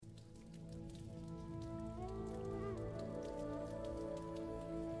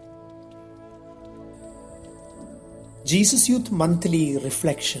Jesus Youth Monthly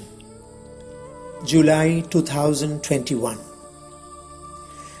Reflection, July 2021.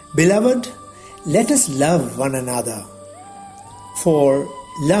 Beloved, let us love one another, for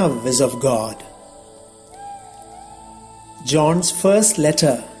love is of God. John's first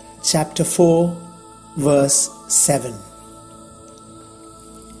letter, chapter 4, verse 7.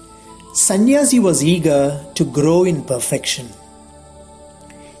 Sannyasi was eager to grow in perfection.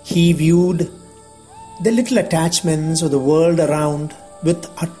 He viewed the little attachments of the world around with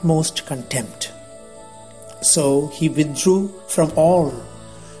utmost contempt. So he withdrew from all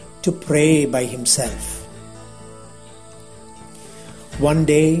to pray by himself. One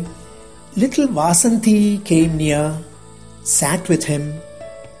day, little Vasanthi came near, sat with him.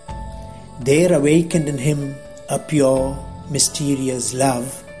 There awakened in him a pure, mysterious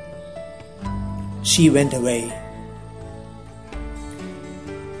love. She went away.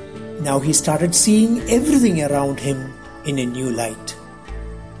 Now he started seeing everything around him in a new light.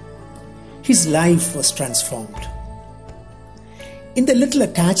 His life was transformed. In the little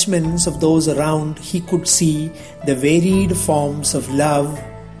attachments of those around, he could see the varied forms of love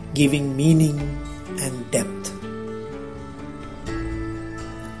giving meaning and depth.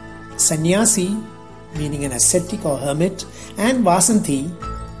 Sannyasi, meaning an ascetic or hermit, and Vasanthi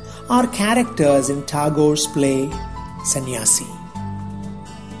are characters in Tagore's play Sannyasi.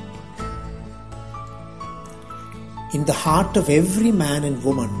 In the heart of every man and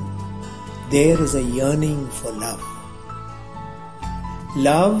woman, there is a yearning for love.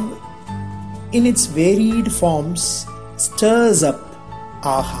 Love, in its varied forms, stirs up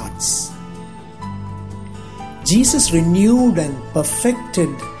our hearts. Jesus renewed and perfected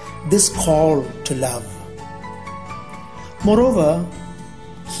this call to love. Moreover,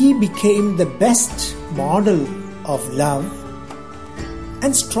 he became the best model of love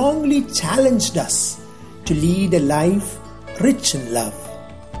and strongly challenged us to lead a life rich in love.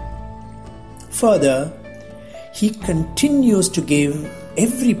 Further, he continues to give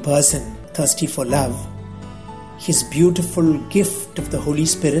every person thirsty for love his beautiful gift of the Holy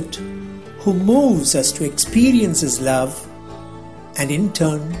Spirit, who moves us to experience his love and in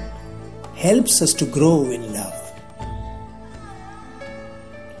turn helps us to grow in love.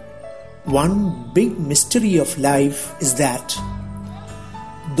 One big mystery of life is that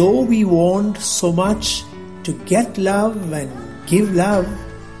though we want so much to get love and give love,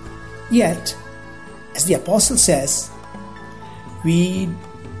 yet, as the apostle says, we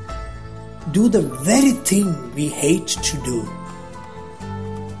do the very thing we hate to do.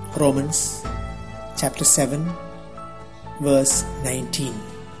 Romans chapter 7, verse 19.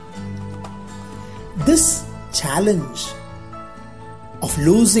 This challenge of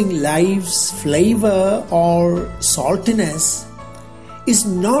losing life's flavor or saltiness is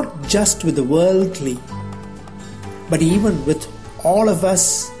not just with the worldly, but even with all of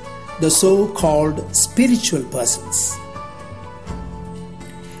us, the so-called spiritual persons.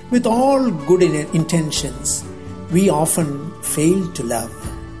 With all good intentions, we often fail to love.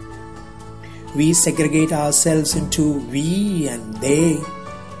 We segregate ourselves into we and they,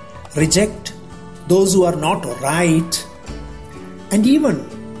 reject those who are not right, and even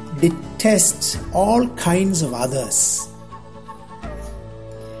detest all kinds of others.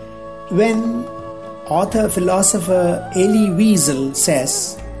 When author-philosopher Elie Wiesel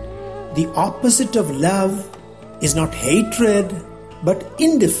says, the opposite of love is not hatred but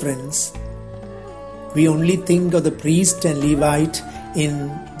indifference, we only think of the priest and Levite in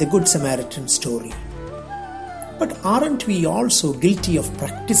the Good Samaritan story. But aren't we also guilty of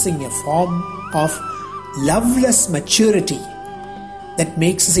practicing a form of loveless maturity that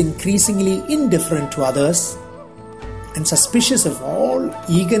makes us increasingly indifferent to others and suspicious of all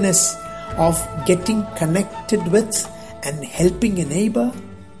eagerness of getting connected with and helping a neighbor?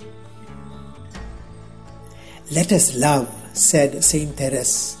 Let us love, said Saint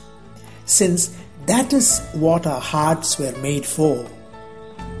Therese, since that is what our hearts were made for.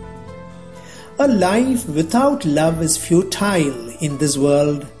 A life without love is futile in this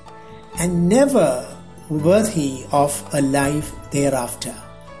world and never worthy of a life thereafter.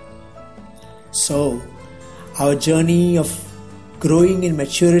 So, our journey of growing in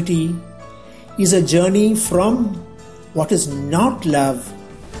maturity is a journey from what is not love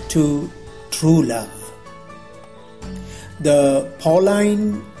to true love. The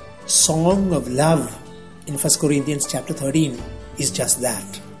Pauline song of love in 1 Corinthians chapter 13 is just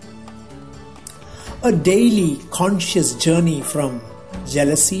that. A daily conscious journey from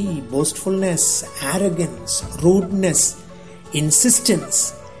jealousy, boastfulness, arrogance, rudeness,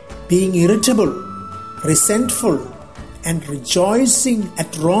 insistence, being irritable, resentful, and rejoicing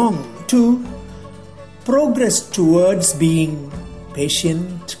at wrong to progress towards being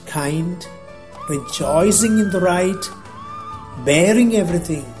patient, kind, rejoicing in the right, bearing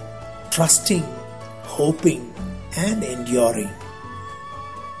everything, trusting, hoping, and enduring.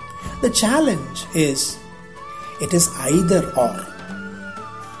 The challenge is, it is either or.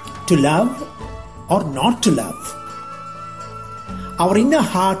 To love or not to love. Our inner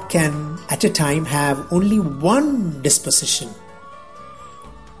heart can at a time have only one disposition: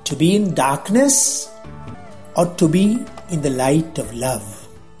 to be in darkness or to be in the light of love.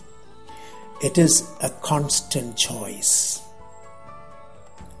 It is a constant choice.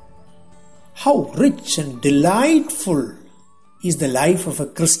 How rich and delightful is the life of a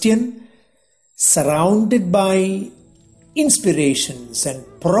Christian, surrounded by inspirations and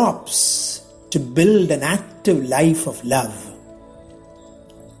props to build an active life of love.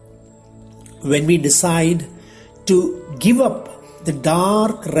 When we decide to give up the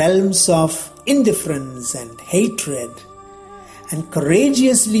dark realms of indifference and hatred and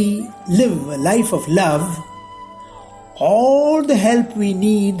courageously live a life of love, all the help we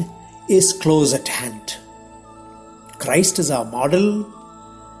need is close at hand. Christ is our model.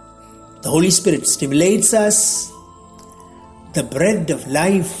 The Holy Spirit stimulates us. The bread of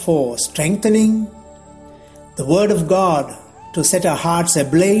life for strengthening. The Word of God to set our hearts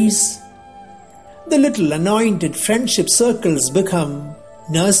ablaze. The little anointed friendship circles become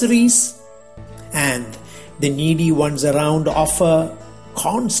nurseries, and the needy ones around offer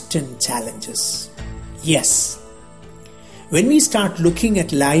constant challenges. Yes, when we start looking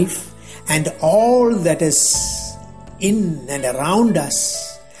at life and all that is in and around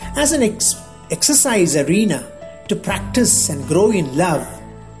us as an exercise arena to practice and grow in love,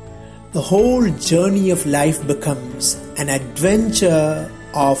 the whole journey of life becomes an adventure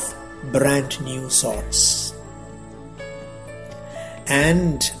of brand new sorts.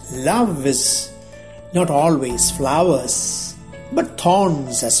 And love is not always flowers, but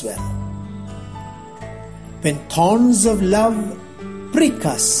thorns as well. When thorns of love prick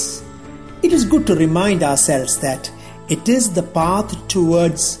us, it is good to remind ourselves that it is the path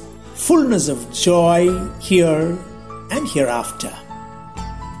towards fullness of joy here and hereafter.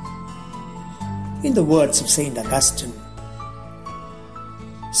 In the words of Saint Augustine,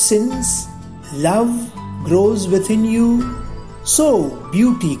 since love grows within you, so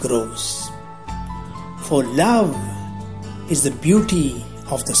beauty grows. For love is the beauty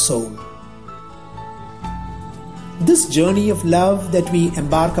of the soul. This journey of love that we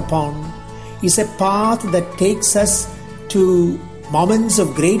embark upon is a path that takes us to moments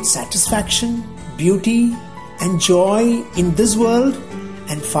of great satisfaction, beauty, and joy in this world,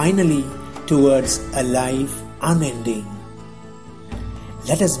 and finally towards a life unending.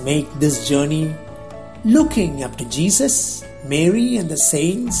 Let us make this journey looking up to Jesus, Mary, and the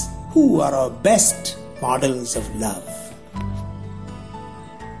saints who are our best models of love.